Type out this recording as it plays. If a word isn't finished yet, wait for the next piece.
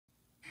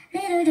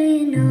Little do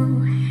you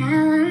know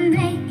how I'm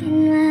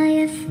breaking while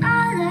you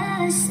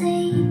fall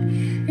asleep.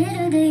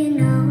 Little do you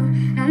know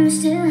I'm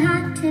still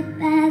haunted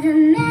by the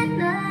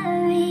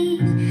memories.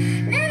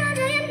 Little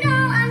do you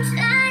know I'm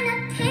trying to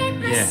pick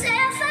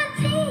myself up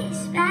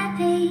piece by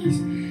piece.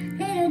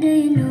 Little do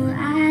you know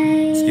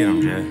Let's get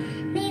 'em, Jay.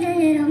 need a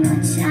little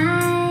more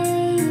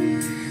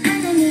time.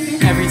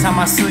 Every time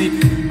I sleep,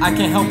 I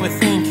can't help but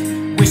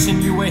think,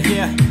 wishing you were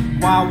here.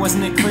 Why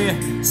wasn't it clear?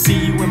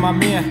 See you in my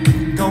mirror.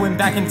 Going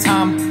back in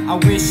time, I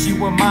wish you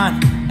were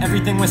mine.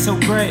 Everything went so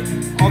great.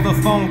 All the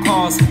phone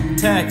calls,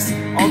 texts,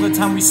 all the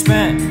time we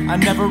spent. I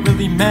never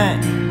really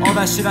meant all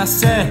that shit I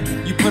said.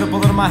 You put a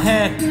bullet in my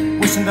head,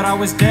 wishing that I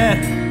was dead.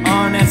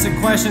 Unanswered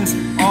questions,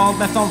 all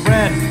left on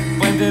red.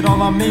 Blamed it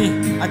all on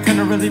me, I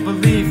couldn't really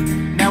believe.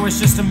 Now it's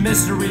just a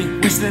mystery,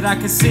 wish that I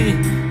could see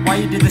why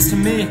you did this to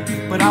me.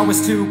 But I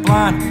was too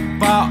blind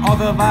by all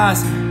the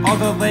lies, all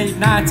the late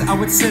nights I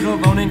would sit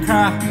alone and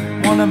cry.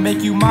 Wanna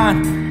make you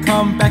mine,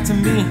 come back to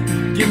me,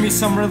 give me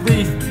some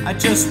relief. I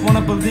just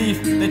wanna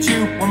believe that you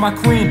were my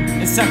queen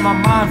and set my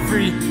mind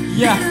free,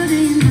 yeah. Little do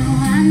you know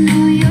I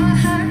know you're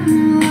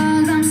hurting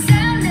while I'm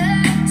sound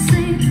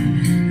asleep.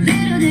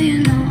 Little do you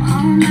know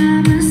all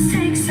my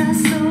mistakes are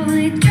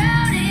slowly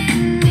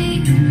drowning me.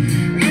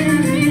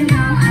 Little do you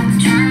know I'm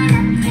trying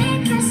to pick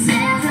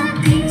yourself up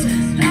piece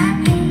by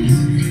piece.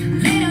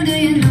 Little do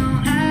you know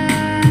I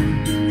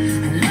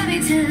love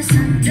you till the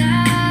sun dies.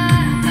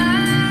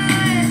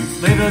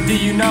 Little do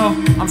you know,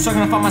 I'm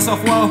struggling to find myself,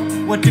 whoa.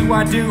 What do?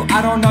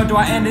 I don't know, do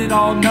I end it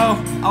all?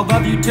 No. I'll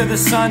love you till the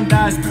sun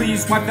dies,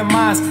 please wipe them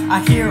eyes. I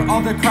hear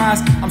all the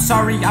cries, I'm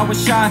sorry I was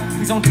shy.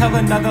 Please don't tell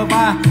another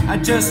lie, I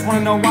just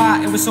wanna know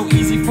why it was so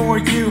easy for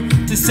you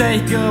to say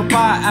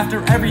goodbye.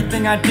 After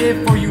everything I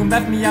did for you and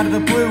left me out of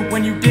the blue,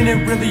 when you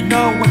didn't really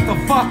know what the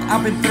fuck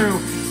I've been through.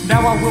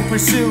 Now I will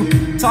pursue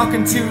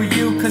talking to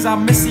you, cause I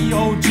miss the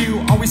old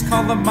you. Always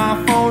calling my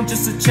phone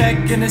just to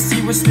check in to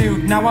see what's new.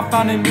 Now I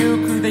found a new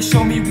crew, they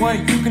show me what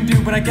you can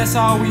do. But I guess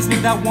I always knew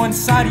that one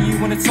side of you.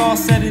 When it's all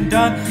said and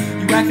done,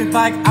 you acted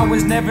like I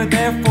was never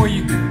there for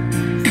you,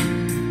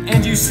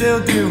 and you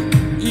still do.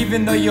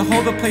 Even though you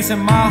hold a place in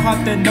my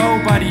heart that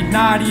nobody,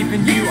 not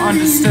even you,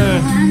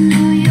 understood.